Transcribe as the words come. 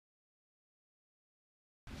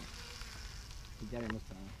Got him this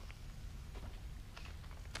time.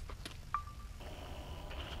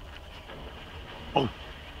 Oh,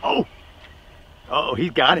 oh, oh,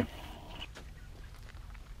 he's got him.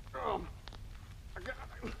 I got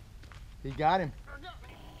him. He got him. I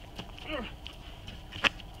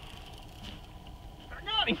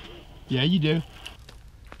got him. Yeah, you do.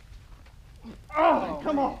 Oh,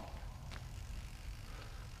 come on.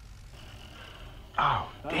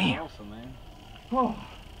 Oh, That's damn. awesome, man. Oh,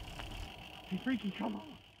 he freaking come on.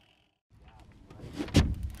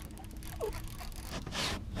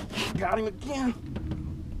 Got him again.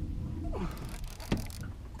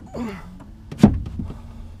 Oh,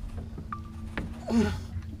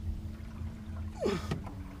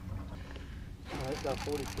 it's got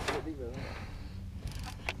 40 deep.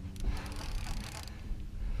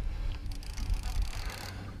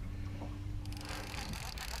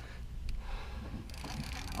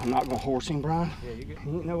 I'm not gonna horse him, Bryan. Yeah, you good. He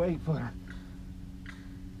ain't no 8-footer.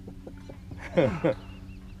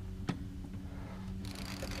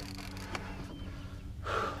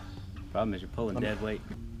 Problem is you're pulling dead weight.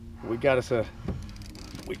 We got us a,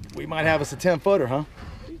 we might have us a 10-footer, huh?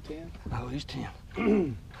 He's 10. Oh, he's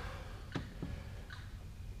 10.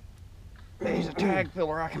 He's a tag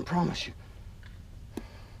filler, I can promise you.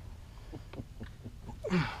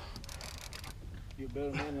 You're a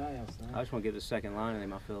better man than I am, son. I just want to get the second line and they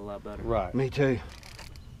might feel a lot better. Right. Me too.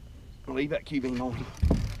 Leave that Q-beam on him.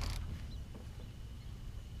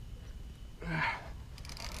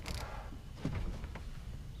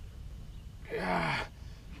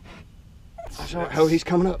 That's all right. Oh, he's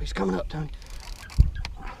coming up. He's coming up, Tony.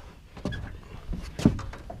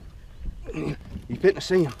 You fitting to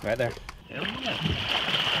see him? Right there.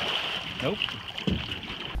 Nope.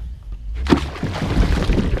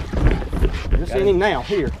 Just seeing him now,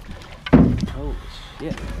 here. Holy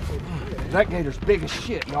shit. That gator's big as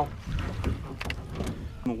shit, y'all.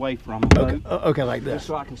 I'm away from him. Okay, okay, like this. Just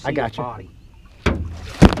so I can see I got his you. body.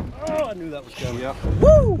 Oh, I knew that was coming. Yep.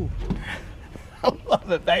 Woo! I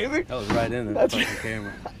love it, baby. That was right in the That's fucking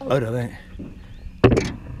camera. Look at that.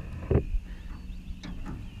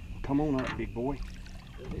 Come on up, big boy.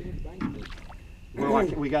 Well,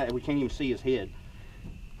 we can't even see his head.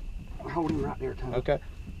 Hold him right there, Tony. Okay.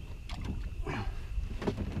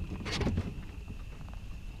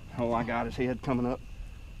 Oh, I got his head coming up.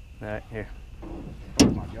 All right, here. Oh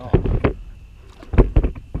my God.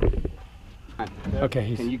 Okay,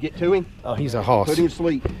 he's, Can you get to him? oh, he's a hoss. Put him to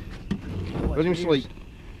sleep. Put him to sleep.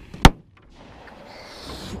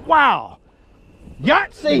 Wow.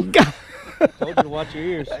 Yahtzee. Told you to watch your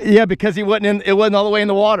ears. Yeah, because he wasn't in, it wasn't all the way in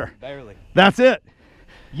the water. Barely. That's it.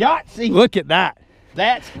 Yahtzee. Look at that.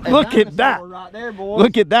 That's a Look at that. dinosaur right there, boys.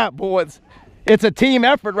 Look at that, boys. It's a team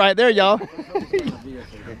effort right there, y'all.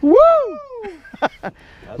 Woo!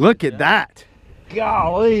 Look at that.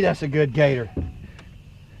 Golly, that's a good gator.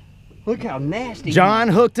 Look how nasty. Jon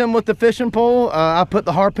hooked him with the fishing pole. I put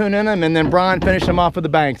the harpoon in him, and then Bryan finished him off with the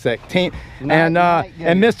bang stick. And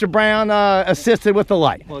Mr. Brown assisted with the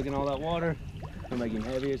light. Plugging all that water. It'll make him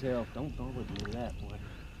heavy as hell. Don't look at that,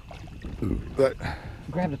 boy. But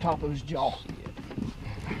Grab the top of his jaw.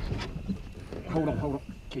 Hold on.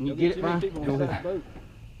 Can you get it, Bryan? Go ahead.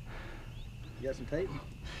 You got some tape?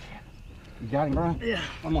 You got him, Bryan? Yeah.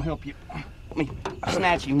 I'm gonna help you. Let me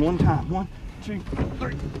snatch him one time. 1, 2,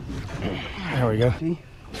 3. there we go. See?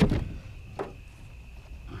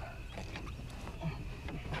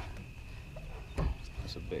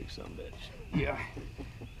 That's a big sumbitch. Yeah.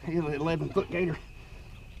 He's an 11-foot gator.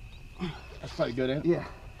 That's pretty good, ain't it? Yeah.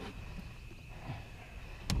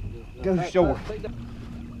 Go shore.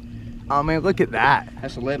 Oh man, look at that.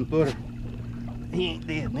 That's 11-footer. He ain't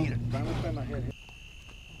dead neither.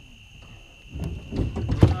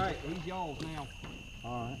 Alright, he's y'all's now.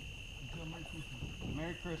 Alright. Until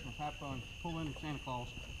Merry Christmas. Have fun. Pull in Santa Claus.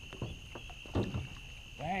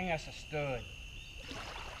 Dang, that's a stud.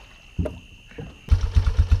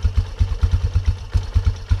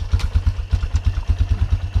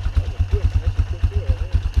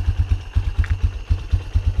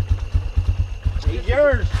 He's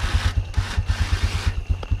yours.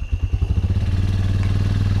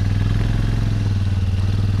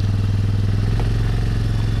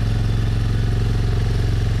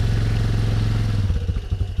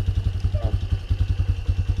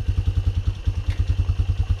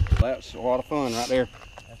 That's a lot of fun right there.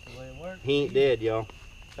 That's the way it works. He ain't dead, y'all.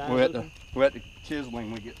 We're at the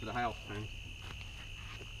chiseling when we get to the house, man.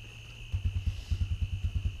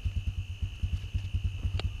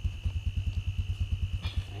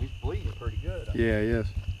 He's bleeding pretty good. Yeah, he is.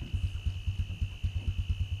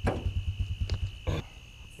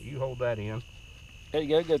 You hold that in. There you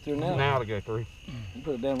go. Go through now. Now to go through. You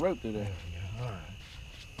put a damn rope through there. All right.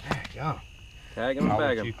 There you go. Tag him and I'll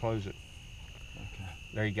bag let him. you close it. Okay.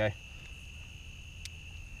 There you go.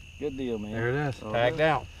 Good deal, man. There it is. All Tagged good.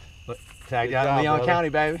 out. Tagged Good out in job, Leon brother. County,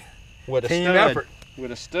 baby. With a Team stud. effort.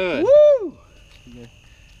 With a stud. Woo!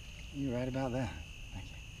 You're right about that.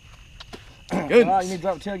 Thank you. Goodness. All right, you need to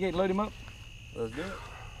drop the tailgate and load him up. Let's do it.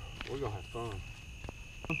 We're gonna have fun.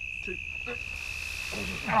 1, 2, 3.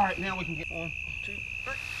 All right, now we can get 1, 2,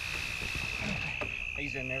 3.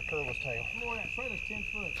 He's in there, curl his tail. Boy, that trailer's 10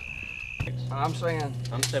 foot. I'm saying, I'm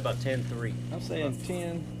gonna say about 10-3. I'm saying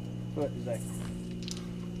 10 foot exactly.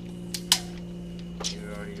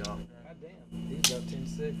 You're already off. God damn. He's about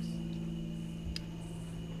 10.6.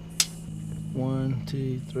 1,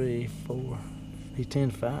 2, 3, 4. He's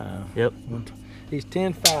 10.5. Yep. He's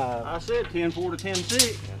 10.5. I said 10-4 to 10-6.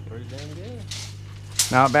 That's pretty damn good.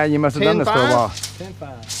 Not bad. You must have done this for a 10-5? while.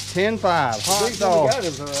 10.5. 10-5. Hot Hot dog. dog. Got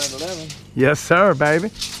him around 11. Yes, sir,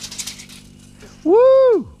 baby.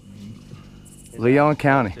 Woo! Leon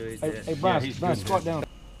County. Hey, Brian, he's Brian, good, squat man. down.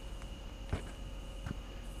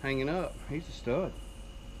 Hanging up. He's a stud.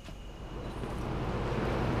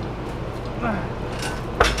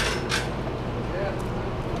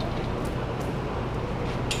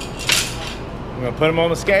 We're gonna put him on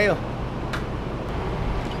the scale.